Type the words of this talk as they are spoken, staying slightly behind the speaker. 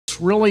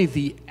really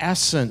the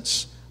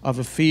essence of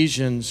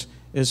Ephesians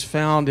is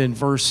found in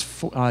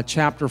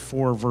chapter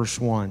 4, verse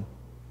 1.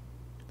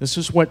 This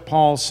is what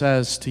Paul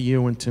says to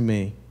you and to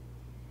me.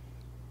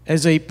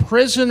 As a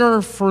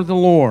prisoner for the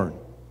Lord,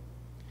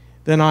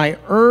 then I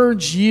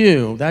urge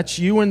you, that's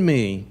you and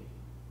me,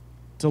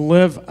 to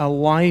live a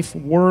life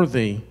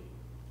worthy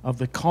of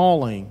the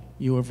calling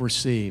you have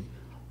received.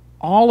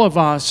 All of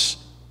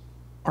us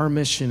are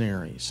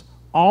missionaries.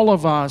 All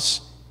of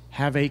us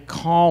have a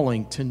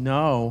calling to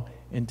know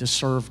and to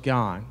serve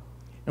God.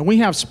 And we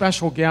have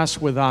special guests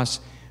with us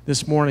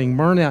this morning.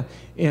 Myrna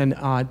and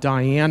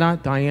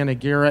Diana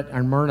Garrett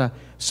and Myrna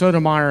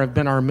Sotomayor have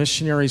been our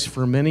missionaries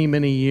for many,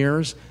 many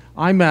years.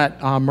 I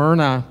met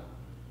Myrna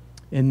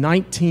in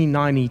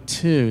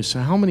 1992. So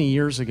how many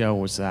years ago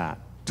was that?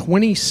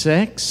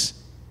 26?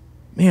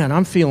 Man,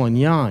 I'm feeling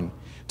young.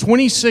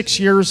 26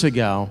 years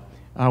ago,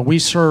 we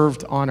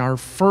served on our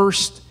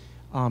first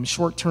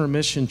short-term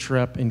mission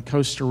trip in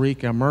Costa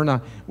Rica.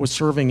 Myrna was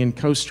serving in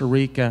Costa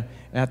Rica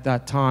at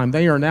that time.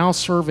 They are now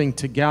serving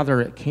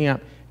together at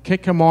Camp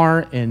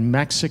Kikomar in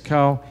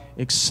Mexico.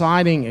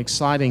 Exciting,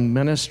 exciting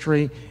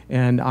ministry.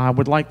 And I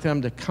would like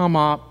them to come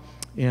up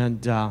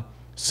and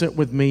sit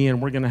with me,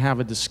 and we're going to have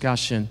a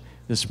discussion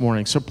this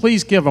morning. So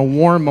please give a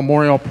warm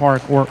Memorial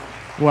Park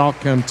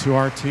welcome to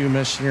our two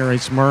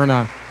missionaries,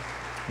 Myrna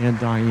and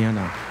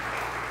Diana.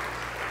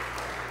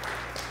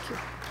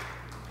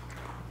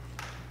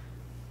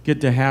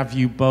 Good to have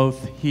you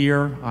both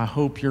here. I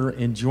hope you're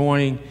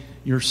enjoying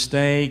your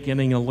stay,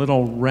 getting a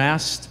little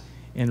rest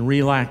and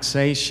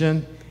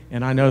relaxation.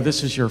 And I know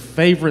this is your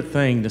favorite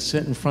thing, to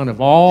sit in front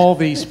of all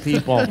these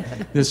people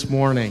this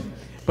morning.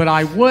 But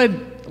I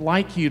would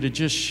like you to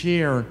just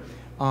share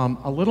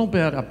a little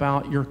bit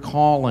about your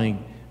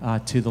calling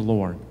to the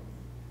Lord.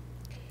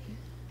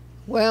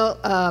 Well,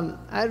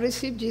 I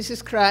received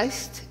Jesus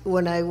Christ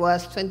when I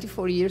was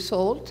 24 years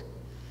old.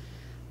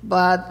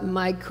 But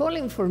my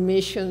calling for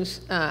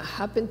missions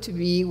happened to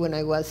be when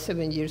I was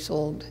 7 years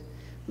old.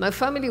 My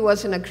family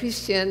wasn't a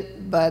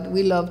Christian, but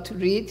we loved to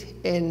read,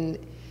 and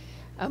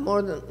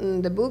more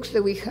than the books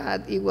that we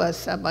had, it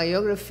was a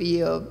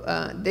biography of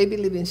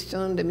David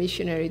Livingstone, the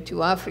missionary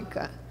to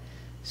Africa.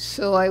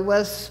 So I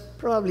was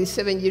probably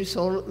 7 years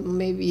old,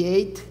 maybe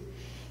 8,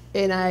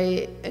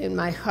 and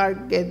my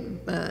heart get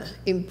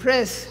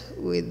impressed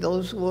with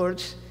those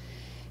words.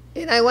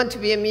 And I want to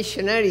be a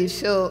missionary.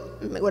 So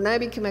when I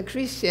became a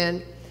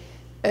Christian,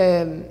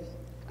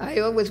 I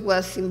always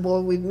was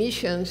involved with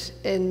missions.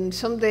 And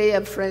someday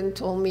a friend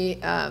told me,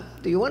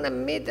 do you want to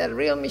meet a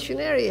real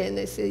missionary? And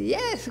I said,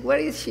 yes, where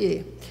is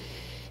she?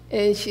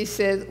 And she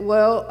said,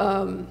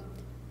 well,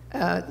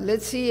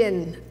 let's see,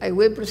 and I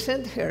will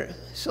present her.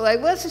 So I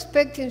was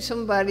expecting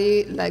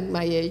somebody like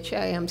my age,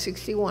 I am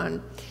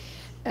 61,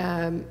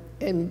 and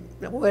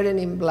wearing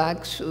in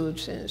black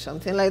suits and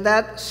something like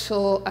that.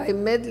 So I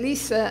met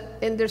Lisa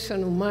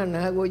Anderson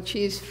Umana, which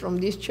is from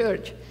this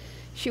church.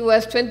 She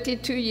was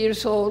 22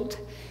 years old,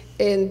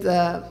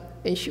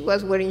 and she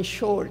was wearing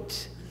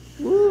shorts.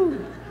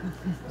 Woo!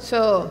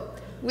 So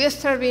we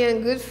started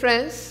being good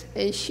friends,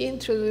 and she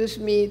introduced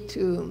me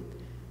to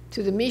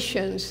the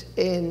missions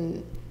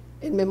in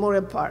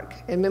Memorial Park.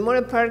 And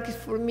Memorial Park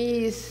for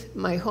me is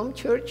my home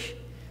church.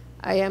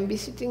 I am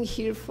visiting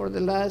here for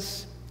the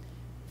last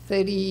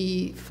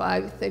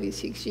 35,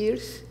 36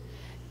 years,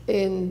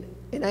 and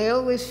I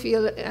always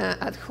feel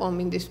at home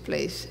in this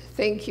place.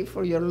 Thank you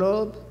for your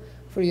love,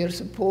 for your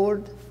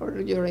support,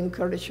 for your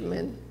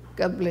encouragement.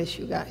 God bless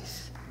you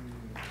guys.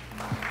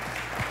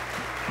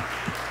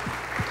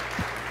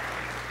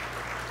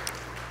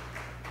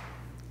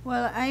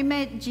 Well, I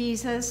met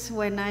Jesus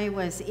when I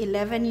was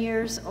 11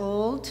 years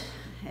old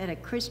at a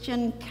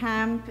Christian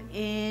camp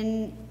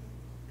in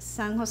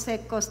San Jose,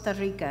 Costa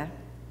Rica.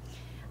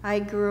 I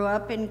grew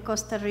up in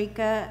Costa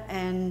Rica,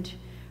 and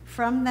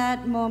from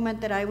that moment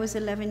that I was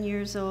 11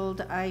 years old,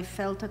 I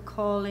felt a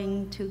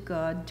calling to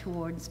God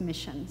towards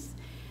missions.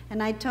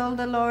 And I told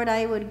the Lord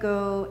I would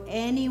go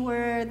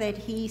anywhere that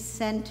He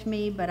sent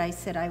me, but I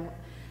said,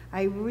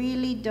 I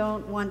really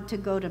don't want to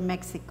go to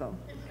Mexico.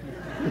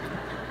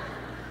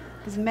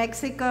 Because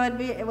Mexico,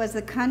 it was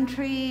the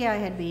country I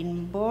had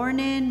been born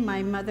in.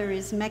 My mother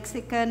is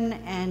Mexican,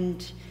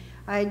 and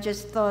I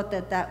just thought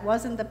that that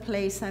wasn't the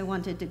place I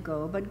wanted to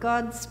go. But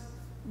God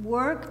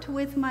worked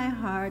with my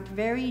heart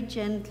very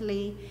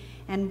gently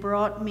and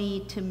brought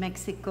me to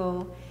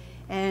Mexico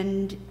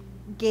and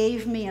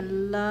gave me a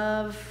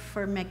love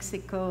for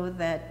Mexico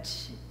that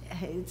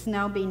it's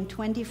now been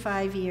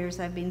 25 years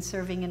I've been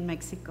serving in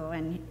Mexico,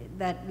 and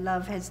that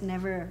love has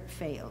never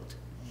failed.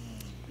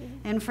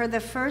 And for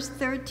the first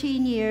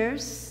 13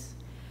 years,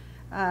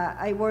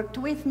 I worked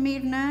with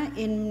Myrna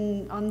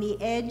on the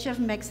edge of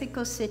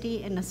Mexico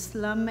City in a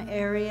slum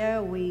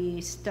area. We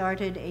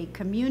started a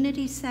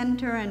community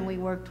center, and we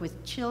worked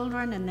with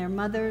children and their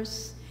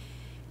mothers,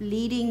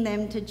 leading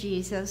them to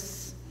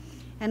Jesus.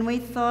 And we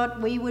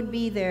thought we would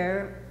be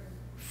there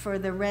for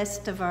the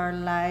rest of our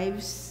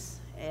lives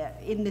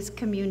in this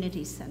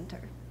community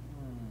center.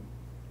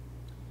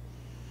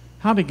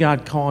 How did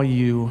God call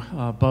you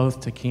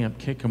both to Camp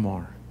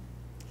Kikomar?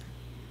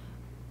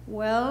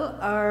 Well,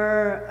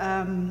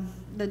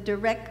 the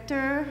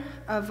director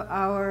of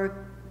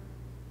our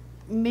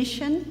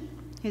mission,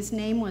 his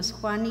name was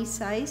Juan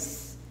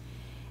Isais,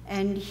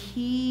 and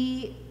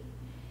he,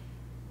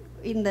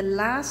 in the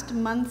last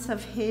months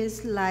of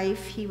his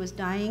life, he was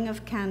dying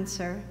of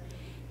cancer.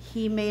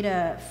 He made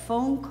a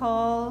phone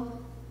call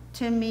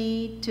to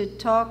me to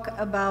talk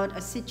about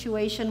a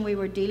situation we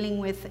were dealing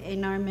with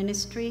in our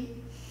ministry.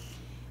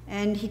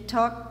 And he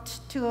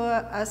talked to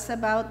us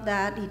about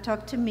that. He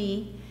talked to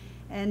me.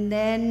 And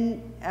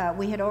then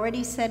we had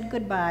already said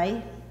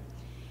goodbye.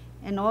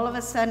 And all of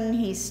a sudden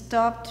he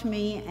stopped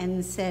me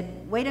and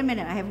said, "Wait a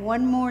minute, I have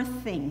one more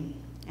thing."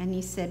 And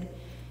he said,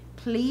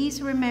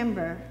 "Please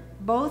remember,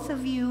 both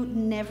of you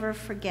never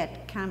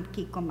forget Camp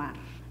Kikomar."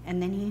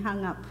 And then he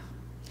hung up.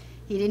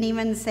 He didn't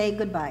even say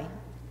goodbye.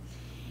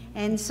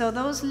 And so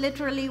those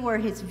literally were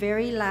his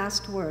very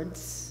last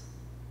words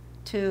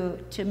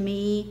to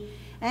me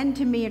and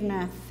to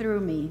Myrna through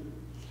me.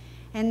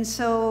 And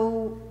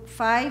so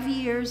 5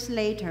 years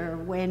later,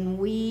 when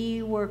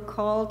we were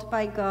called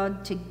by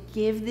God to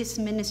give this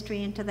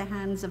ministry into the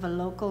hands of a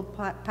local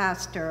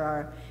pastor,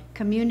 our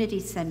community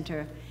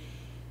center,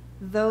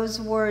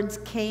 those words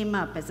came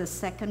up as a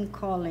second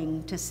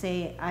calling to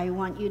say, "I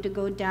want you to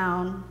go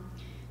down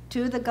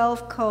to the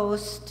Gulf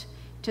Coast,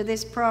 to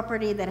this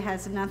property that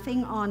has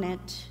nothing on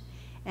it,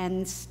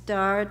 and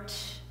start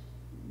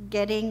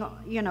getting,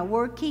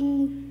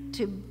 working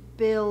to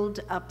build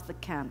up the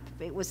camp."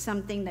 It was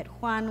something that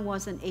Juan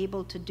wasn't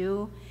able to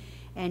do,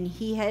 and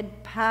he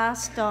had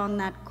passed on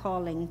that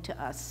calling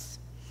to us.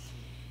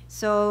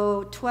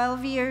 So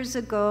 12 years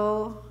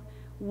ago,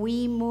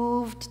 we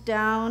moved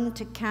down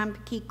to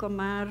Camp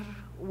Kikomar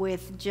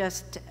with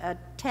just a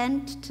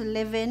tent to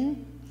live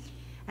in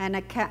and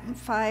a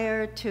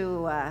campfire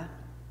to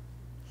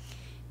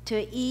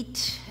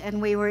eat,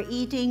 and we were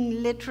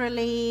eating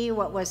literally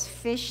what was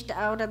fished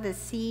out of the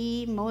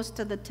sea most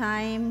of the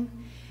time.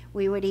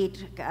 We would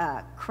eat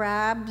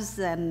crabs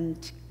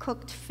and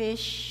cooked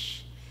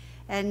fish,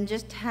 and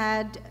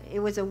it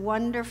was a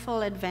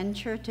wonderful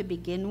adventure to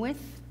begin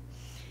with.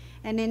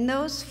 And in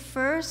those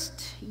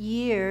first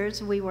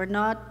years, we were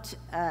not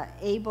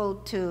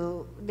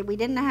we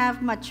didn't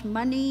have much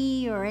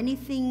money or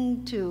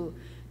anything to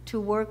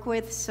work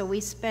with, so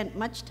we spent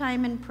much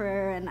time in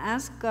prayer and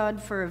asked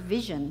God for a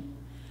vision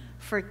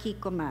for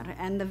Kikomar.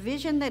 And the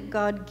vision that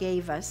God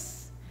gave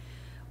us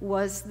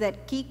was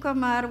that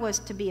Kikomar was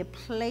to be a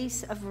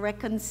place of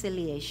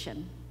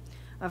reconciliation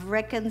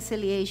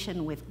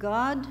with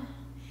God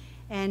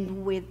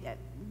and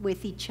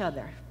with each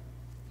other.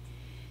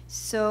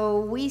 So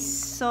we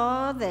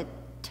saw the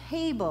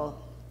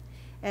table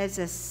as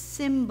a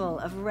symbol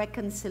of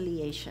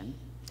reconciliation.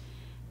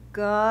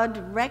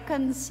 God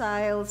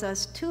reconciles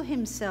us to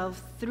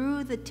himself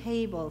through the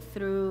table,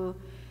 through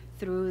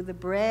the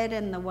bread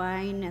and the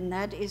wine, and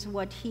that is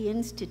what he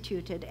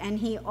instituted. And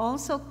he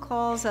also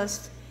calls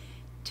us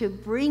to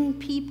bring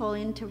people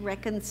into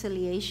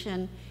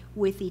reconciliation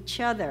with each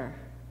other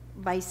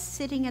by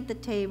sitting at the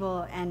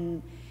table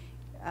and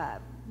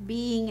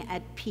being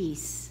at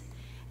peace.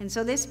 And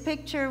so this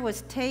picture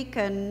was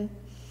taken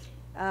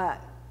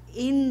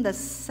in the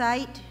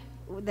site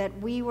that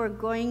we were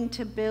going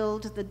to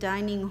build the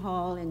dining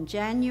hall in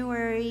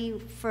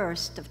January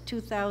 1st of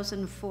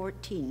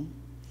 2014.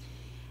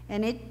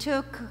 And it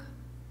took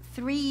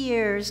 3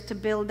 years to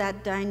build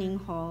that dining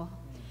hall.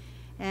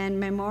 And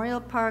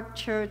Memorial Park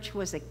Church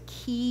was a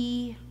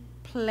key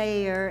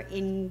player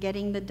in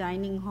getting the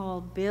dining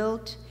hall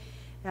built,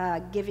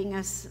 giving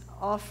us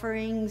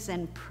offerings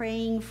and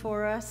praying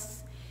for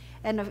us.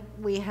 And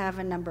we have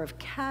a number of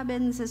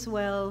cabins as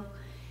well.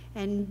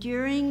 And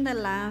during the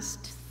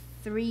last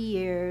 3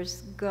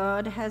 years,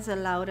 God has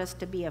allowed us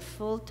to be a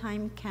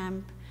full-time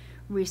camp,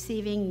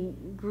 receiving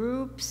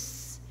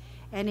groups,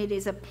 and it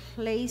is a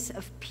place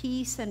of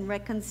peace and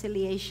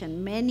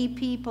reconciliation. Many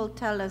people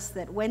tell us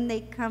that when they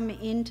come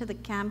into the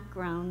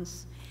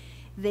campgrounds,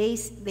 they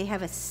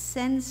have a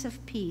sense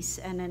of peace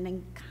and an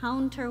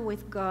encounter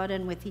with God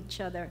and with each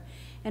other.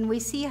 And we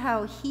see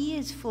how he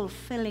is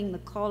fulfilling the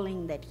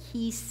calling that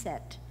he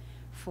set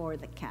for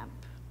the camp.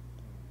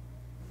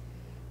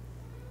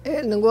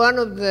 And one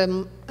of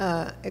the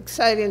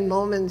exciting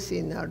moments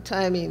in our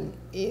time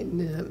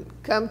in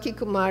Camp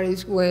Kikomar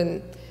is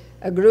when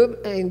a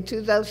group in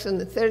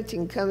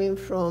 2013 coming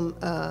from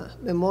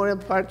Memorial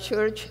Park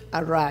Church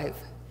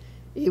arrived.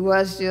 It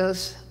was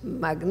just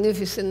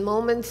magnificent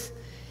moments,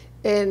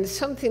 and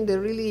something that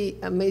really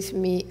amazed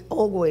me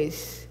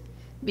always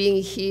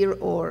being here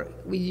or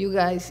with you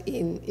guys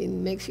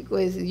in Mexico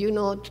is you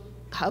know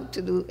how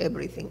to do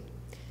everything.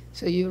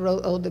 So you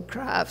wrote all the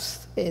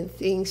crafts and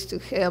things to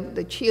help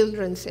the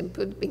children and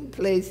put in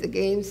place the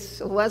games.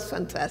 So it was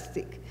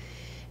fantastic.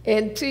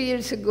 And 2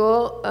 years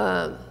ago,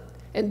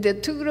 and the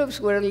two groups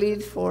were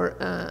led for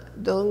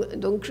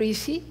Don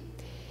Creasy.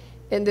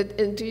 And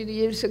 2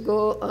 years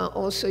ago,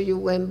 also you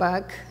went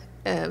back,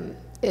 and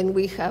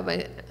we have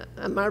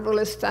a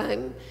marvelous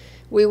time.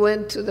 We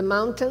went to the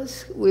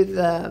mountains with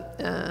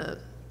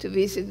to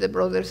visit the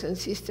brothers and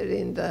sisters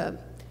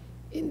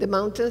in the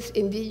mountains,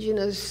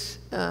 indigenous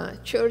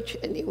church,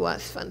 and it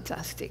was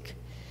fantastic.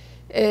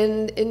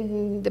 And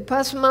in the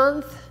past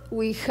month,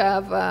 we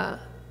have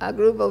a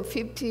group of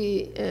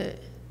 50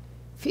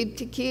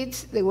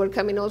 kids. They were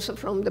coming also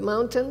from the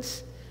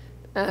mountains,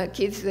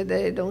 kids that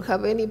they don't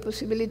have any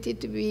possibility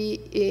to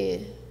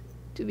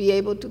be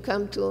able to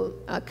come to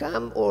a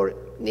camp or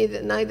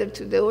neither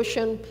to the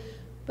ocean,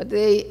 but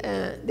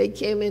they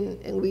came in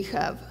and we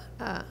have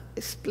a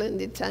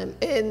splendid time.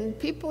 And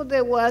people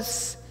that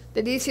is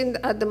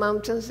at the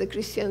mountains, the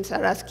Christians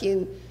are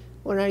asking,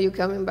 when are you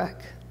coming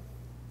back?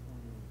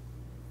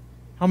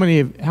 How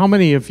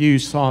many of you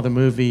saw the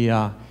movie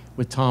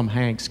with Tom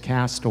Hanks,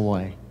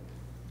 Castaway?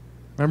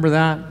 Remember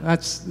that?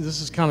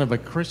 This is kind of a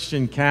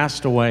Christian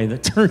castaway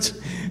that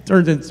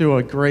turned into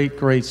a great,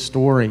 great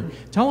story.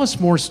 Tell us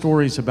more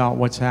stories about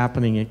what's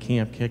happening at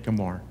Camp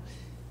Kikomar.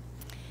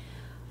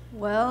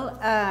 Well,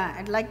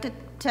 I'd like to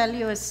tell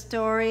you a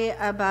story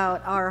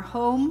about our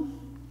home.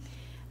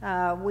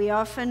 We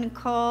often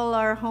call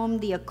our home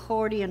the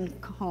accordion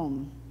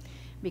home,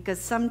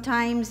 because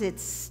sometimes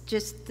it's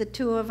just the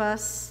two of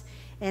us,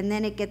 and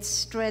then it gets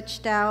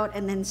stretched out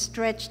and then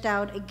stretched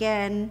out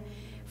again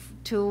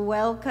to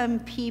welcome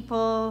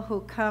people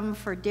who come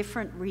for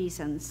different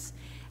reasons.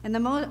 And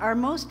our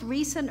most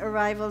recent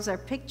arrivals are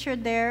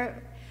pictured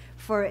there.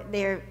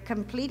 They're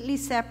completely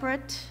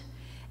separate,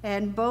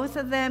 and both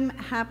of them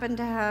happen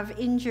to have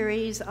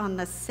injuries on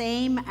the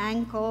same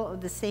ankle or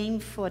the same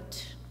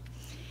foot.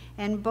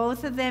 And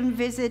both of them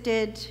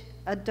visited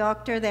a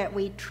doctor that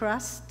we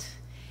trust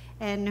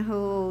and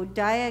who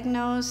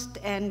diagnosed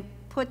and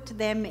put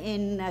them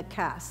in a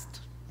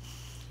cast.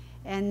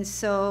 And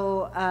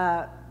so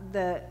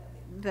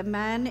the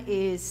man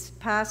is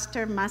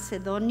Pastor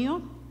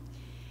Macedonio,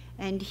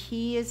 and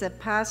he is a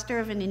pastor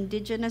of an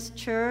indigenous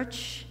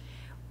church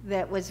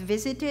that was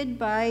visited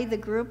by the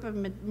group of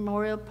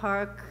Memorial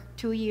Park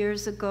 2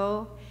 years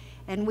ago,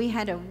 and we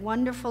had a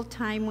wonderful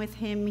time with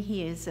him.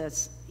 He is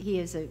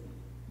a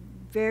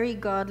very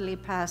godly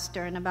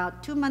pastor, and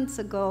about 2 months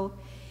ago,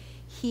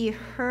 he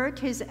hurt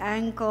his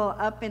ankle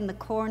up in the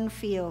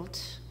cornfield,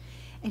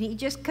 and he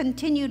just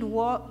continued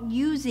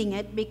using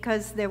it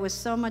because there was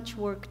so much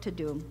work to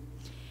do.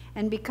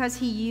 And because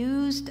he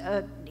used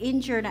an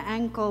injured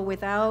ankle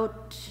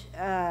without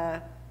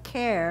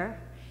care,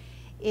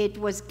 it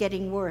was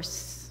getting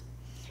worse.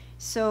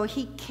 So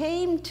he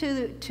came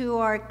to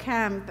our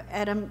camp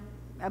at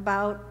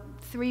about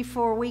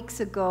 3-4 weeks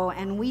ago,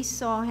 and we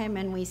saw him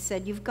and we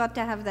said, "You've got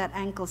to have that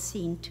ankle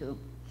seen to."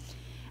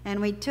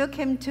 And we took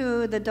him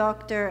to the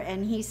doctor,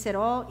 and he said,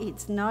 "Oh,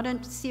 it's not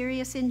a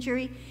serious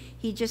injury.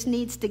 He just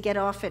needs to get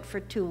off it for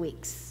 2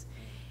 weeks.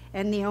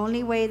 And the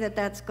only way that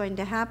that's going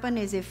to happen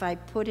is if I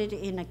put it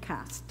in a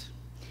cast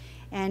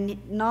and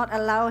not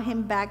allow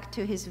him back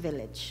to his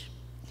village."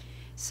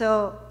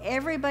 So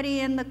everybody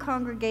in the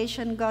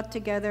congregation got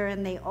together,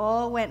 and they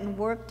all went and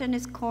worked in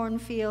his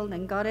cornfield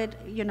and got it,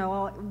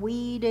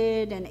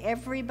 weeded, and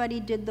everybody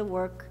did the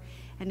work.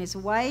 And his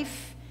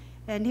wife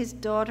and his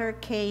daughter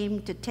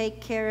came to take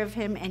care of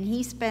him, and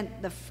he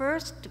spent the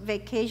first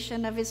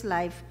vacation of his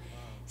life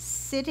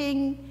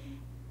sitting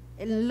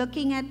and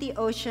looking at the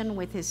ocean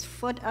with his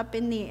foot up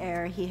in the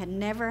air. He had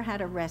never had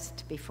a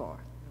rest before.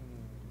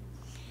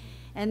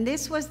 And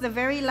this was the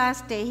very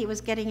last day he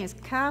was getting his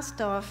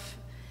cast off,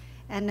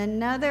 and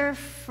another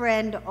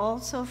friend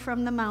also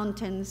from the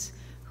mountains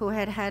who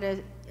had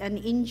had an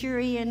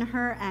injury in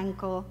her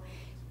ankle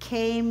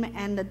came,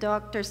 and the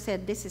doctor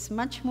said, "This is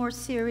much more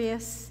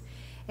serious,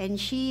 and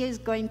she is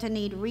going to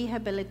need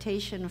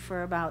rehabilitation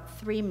for about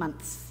 3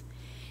 months.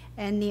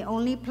 And the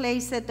only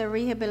place that the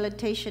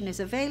rehabilitation is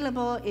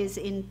available is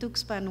in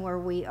Tuxpan, where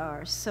we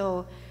are."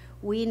 So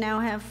we now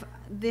have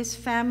this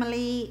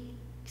family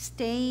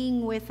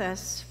staying with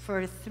us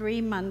for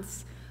 3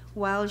 months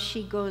while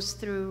she goes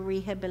through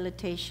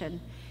rehabilitation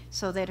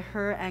so that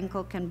her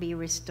ankle can be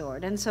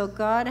restored. And so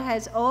God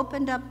has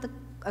opened up the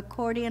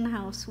accordion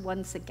house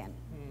once again.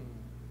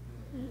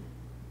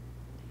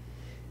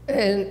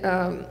 And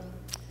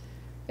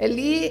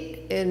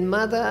Eli and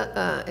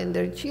Mada and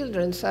their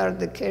children are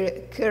the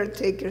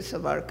caretakers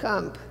of our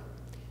camp.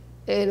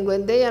 And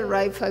when they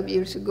arrived 5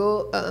 years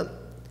ago,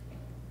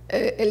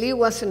 Eli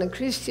wasn't a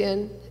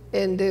Christian,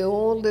 and the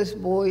oldest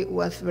boy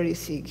was very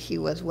sick. He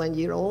was 1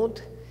 year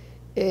old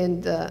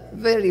and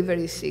very,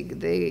 very sick.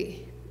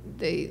 They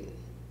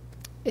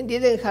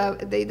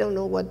don't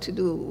know what to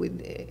do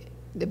with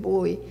the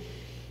boy.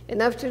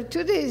 And after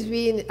 2 days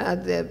being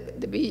at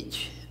the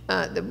beach,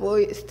 the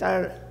boy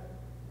started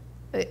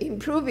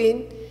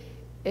improving,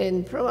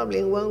 and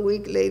probably 1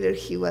 week later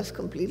he was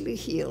completely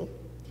healed.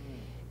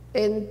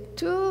 And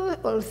 2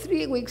 or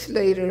 3 weeks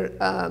later,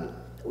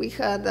 we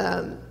had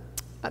a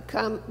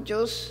camp,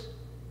 just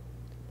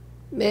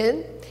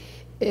men,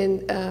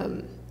 and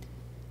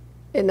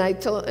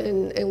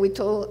we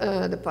told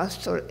the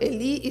pastor,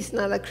 Eli is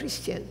not a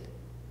Christian.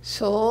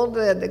 So all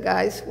the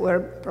guys, were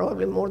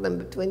probably more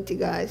than 20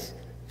 guys,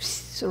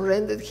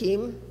 surrendered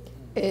him,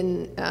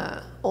 and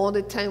all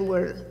the time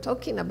we're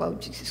talking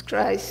about Jesus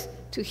Christ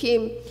to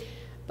him.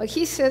 But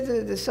he said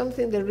that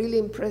something that really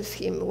impressed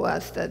him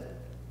was that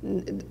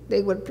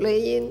they were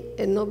playing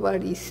and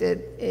nobody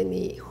said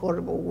any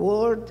horrible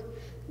word.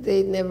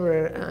 They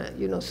never,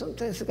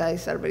 sometimes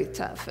guys are very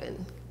tough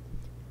and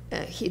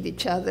hit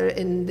each other,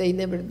 and they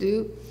never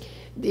did.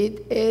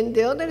 And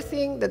the other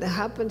thing that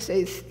happens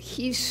is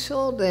he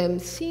saw them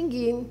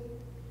singing,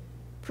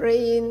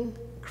 praying,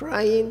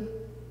 crying,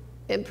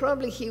 and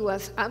probably he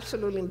was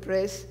absolutely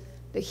impressed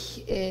that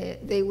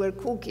they were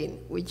cooking,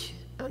 which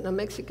I'm a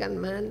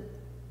Mexican man.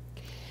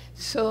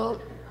 So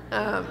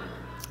at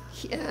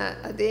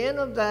the end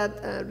of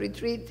that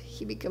retreat,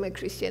 he became a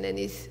Christian, and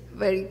he's a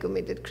very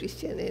committed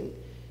Christian,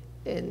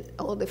 and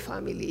all the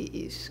family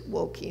is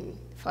walking,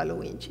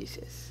 following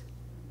Jesus.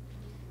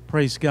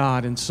 Praise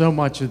God. And so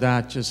much of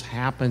that just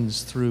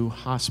happens through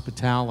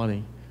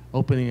hospitality,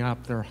 opening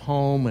up their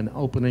home and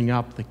opening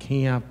up the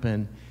camp.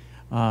 And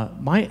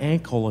my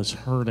ankle is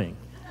hurting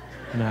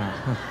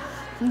now.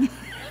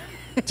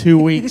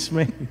 2 weeks,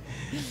 maybe.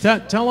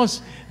 Tell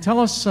us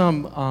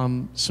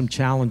some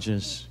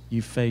challenges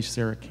you faced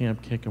there at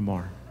Camp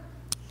Kikomar.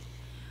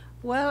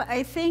 Well,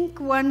 I think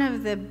one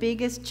of the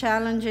biggest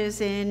challenges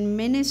in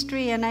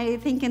ministry, and I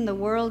think in the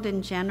world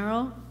in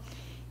general,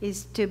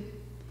 is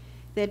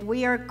that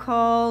we are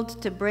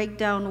called to break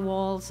down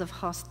walls of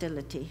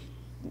hostility.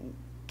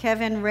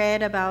 Kevin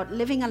read about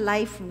living a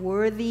life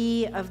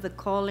worthy of the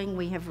calling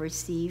we have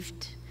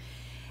received.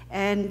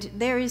 And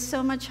there is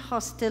so much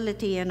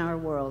hostility in our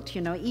world,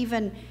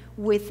 even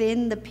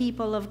within the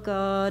people of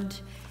God,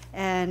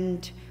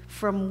 and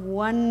from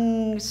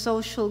one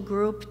social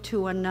group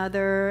to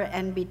another,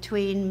 and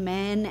between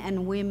men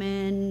and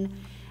women,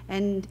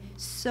 and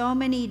so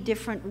many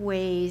different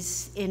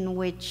ways in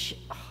which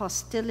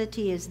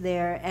hostility is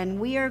there. And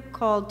we are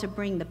called to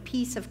bring the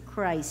peace of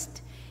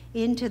Christ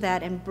into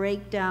that and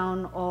break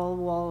down all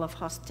wall of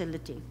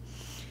hostility.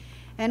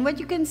 And what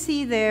you can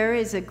see there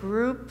is a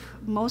group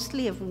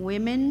mostly of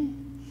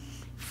women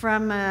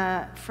from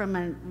a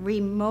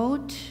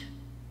remote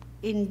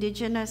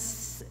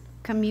indigenous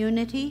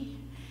community.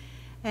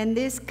 And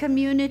this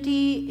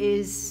community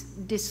is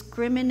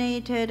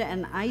discriminated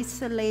and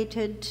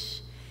isolated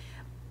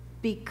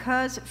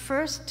because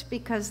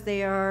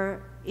they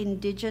are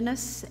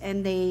indigenous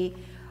and they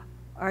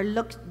are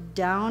looked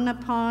down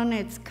upon.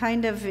 It's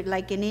kind of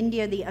like in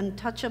India, the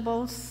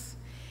untouchables.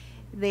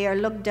 They are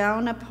looked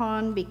down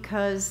upon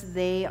because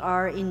they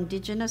are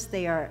indigenous.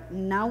 They are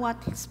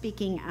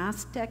Nahuatl-speaking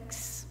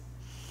Aztecs.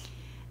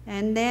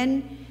 And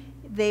then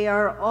they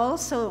are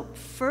also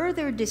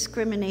further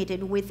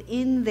discriminated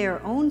within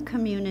their own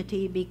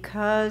community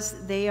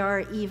because they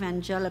are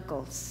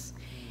evangelicals.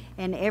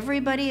 And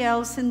everybody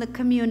else in the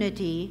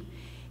community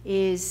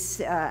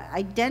is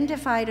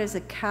identified as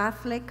a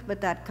Catholic, but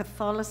that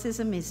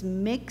Catholicism is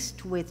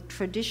mixed with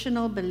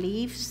traditional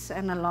beliefs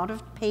and a lot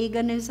of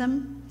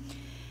paganism.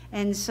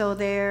 And so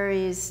there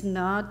is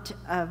not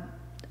a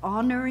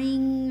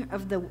honoring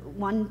of the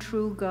one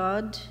true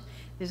God.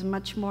 There's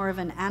much more of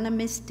an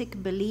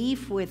animistic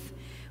belief with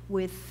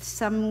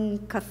some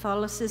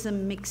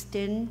Catholicism mixed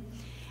in.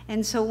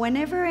 And so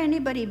whenever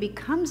anybody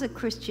becomes a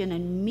Christian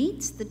and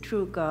meets the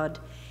true God,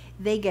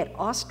 they get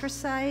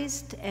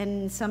ostracized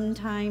and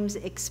sometimes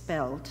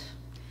expelled.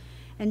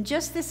 And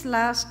just this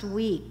last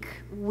week,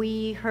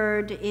 we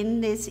heard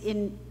in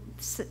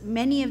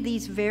many of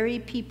these very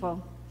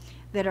people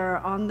that are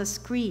on the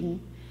screen,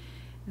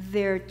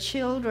 their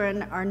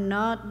children are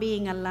not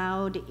being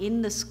allowed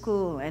in the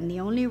school, and the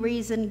only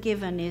reason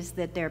given is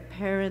that their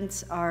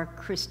parents are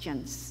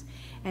Christians.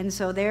 And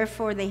so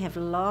therefore they have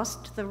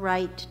lost the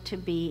right to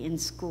be in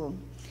school.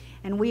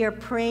 And we are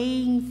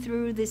praying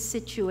through this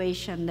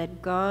situation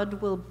that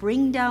God will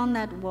bring down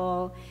that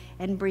wall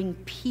and bring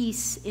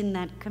peace in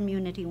that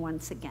community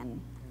once again.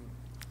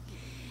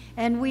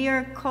 And we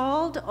are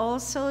called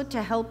also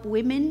to help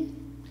women,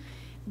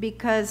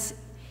 because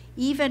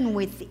even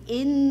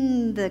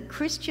within the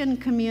Christian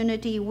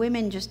community,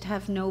 women just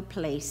have no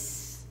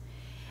place.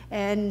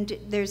 And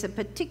there's a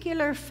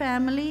particular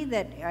family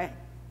that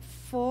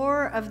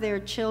 4 of their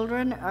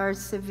children are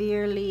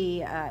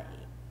severely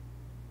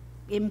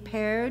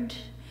impaired,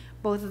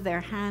 both of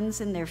their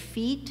hands and their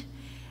feet.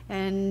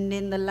 And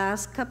in the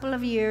last couple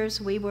of years,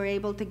 we were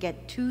able to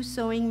get 2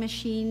 sewing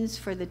machines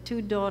for the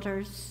 2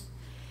 daughters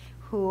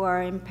who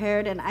are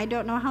impaired. And I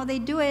don't know how they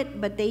do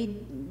it, but they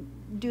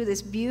do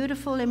this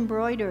beautiful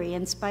embroidery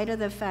in spite of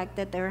the fact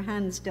that their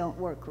hands don't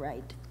work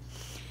right.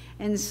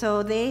 And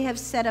so they have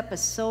set up a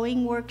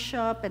sewing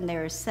workshop, and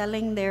they're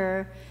selling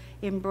their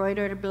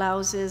embroidered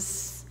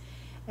blouses.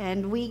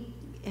 And we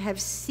have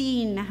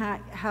seen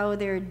how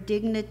their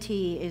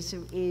dignity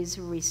is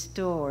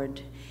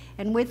restored.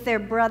 And with their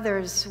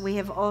brothers, we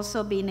have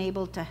also been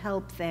able to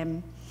help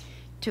them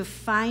to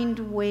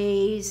find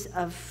ways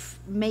of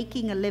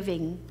making a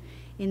living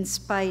in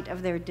spite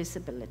of their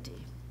disability.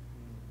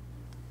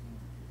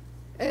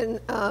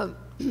 And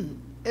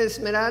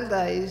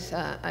Esmeralda is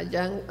a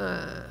young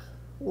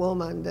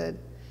woman that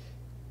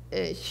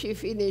she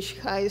finished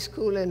high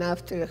school, and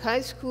after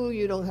high school,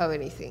 you don't have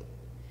anything.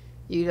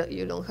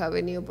 You don't have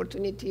any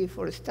opportunity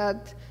for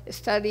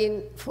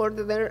studying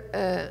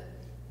further.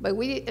 But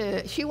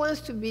she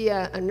wants to be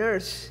a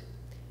nurse.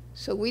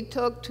 So we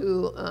talked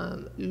to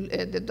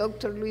the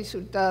Dr. Luis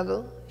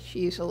Hurtado.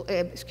 He's also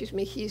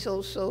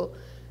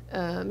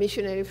a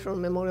missionary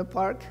from Memorial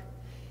Park,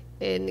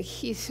 and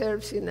he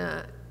serves in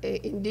an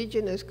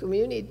indigenous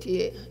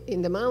community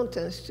in the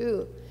mountains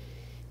too,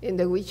 in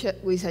the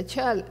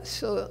Huizachal.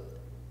 So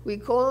we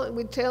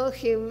told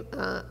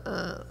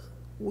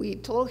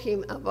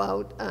him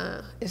about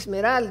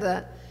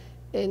Esmeralda,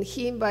 and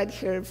he invited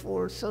her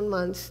for some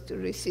months to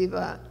receive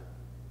a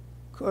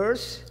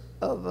course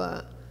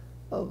of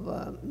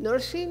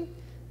nursing.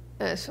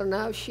 So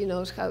now she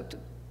knows how to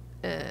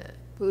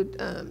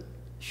put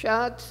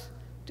shots,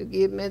 to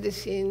give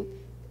medicine,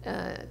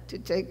 to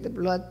take the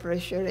blood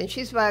pressure. And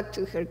she's back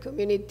to her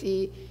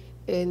community,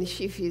 and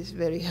she feels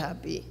very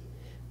happy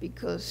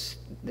because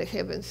the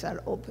heavens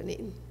are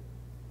opening.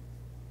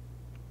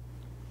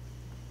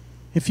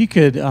 If you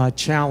could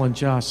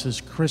challenge us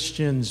as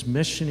Christians,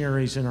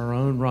 missionaries in our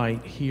own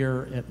right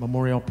here at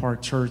Memorial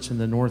Park Church in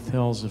the North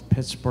Hills of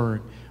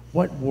Pittsburgh,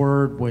 what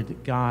word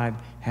would God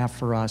have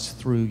for us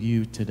through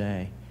you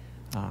today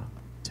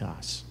to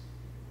us?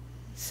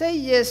 Say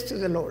yes to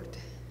the Lord.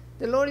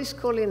 The Lord is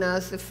calling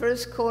us. The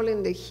first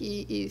calling that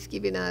He is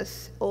giving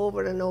us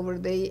over and over,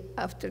 day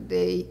after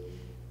day,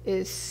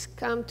 is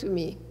come to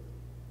me.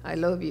 I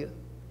love you.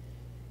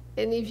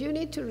 And if you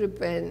need to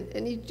repent,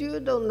 and if you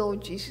don't know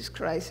Jesus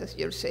Christ as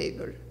your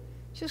Savior,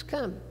 just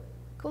come.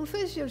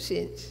 Confess your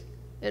sins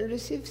and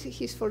receive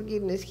His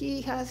forgiveness.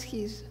 He has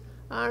His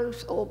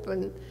arms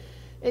open.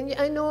 And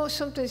I know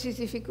sometimes it's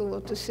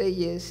difficult to say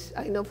yes.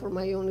 I know from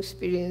my own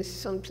experience,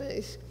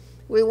 sometimes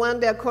we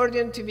want the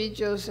accordion to be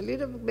just a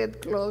little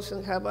bit close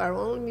and have our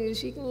own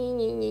music.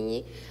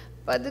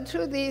 But the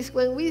truth is,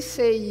 when we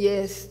say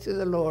yes to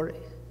the Lord,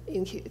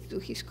 to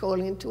His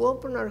calling, to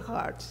open our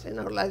hearts and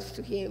our lives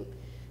to Him,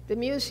 the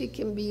music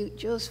can be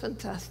just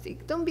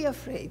fantastic. Don't be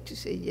afraid to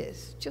say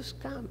yes. Just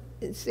come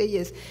and say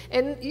yes.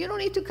 And you don't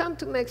need to come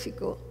to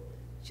Mexico.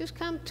 Just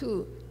come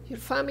to your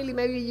family.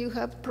 Maybe you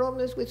have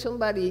problems with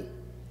somebody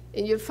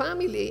in your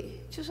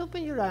family. Just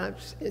open your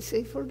arms and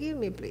say, forgive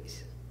me,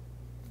 please.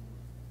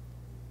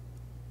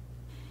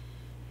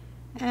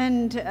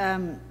 And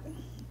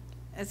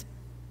as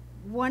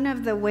one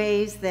of the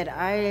ways that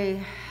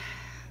I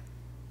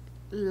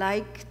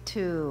like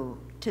to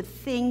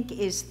think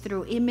is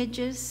through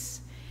images.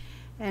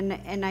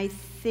 And I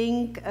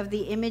think of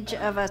the image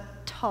of a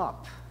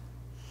top,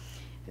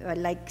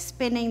 like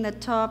spinning the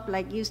top,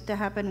 like used to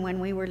happen when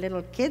we were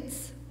little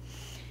kids.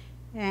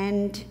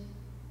 And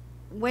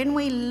when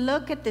we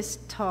look at this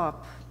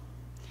top,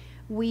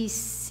 we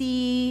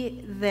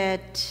see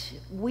that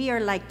we are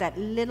like that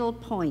little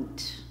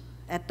point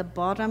at the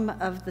bottom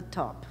of the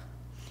top.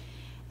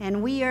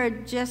 And we are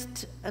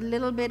just a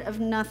little bit of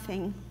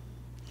nothing.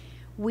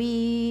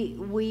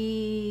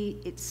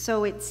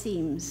 So it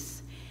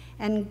seems.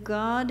 And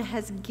God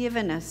has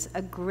given us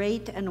a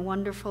great and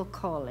wonderful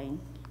calling.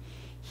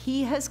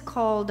 He has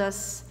called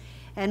us,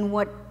 and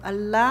what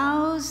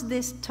allows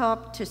this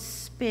top to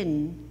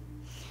spin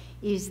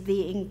is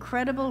the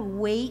incredible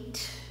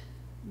weight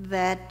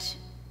that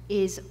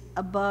is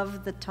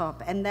above the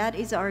top, and that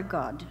is our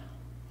God.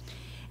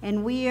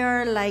 And we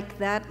are like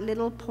that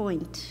little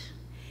point.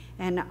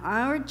 And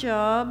our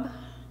job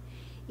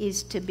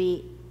is to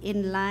be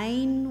in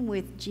line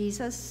with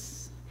Jesus,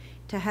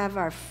 to have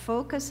our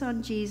focus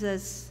on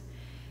Jesus,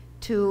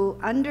 to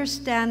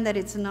understand that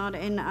it's not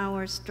in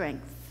our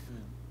strength,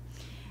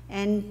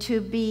 and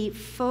to be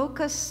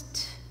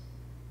focused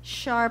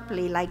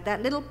sharply, like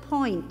that little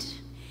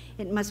point.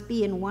 It must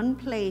be in one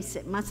place.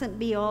 It mustn't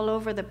be all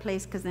over the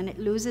place, because then it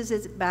loses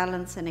its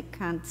balance and it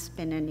can't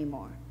spin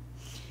anymore.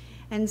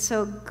 And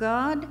so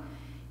God,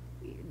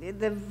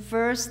 the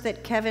verse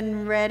that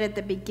Kevin read at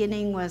the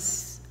beginning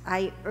was,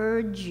 I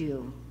urge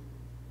you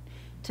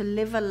to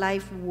live a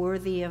life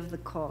worthy of the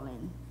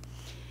calling.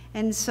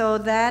 And so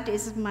that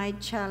is my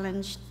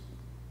challenge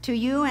to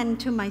you and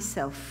to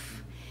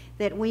myself,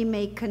 that we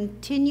may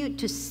continue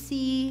to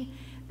see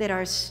that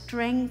our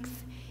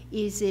strength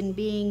is in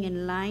being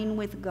in line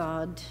with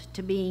God,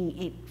 to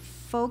being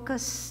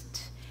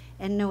focused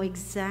and know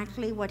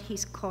exactly what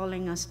He's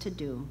calling us to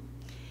do,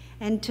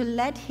 and to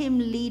let Him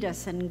lead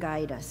us and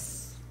guide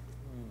us.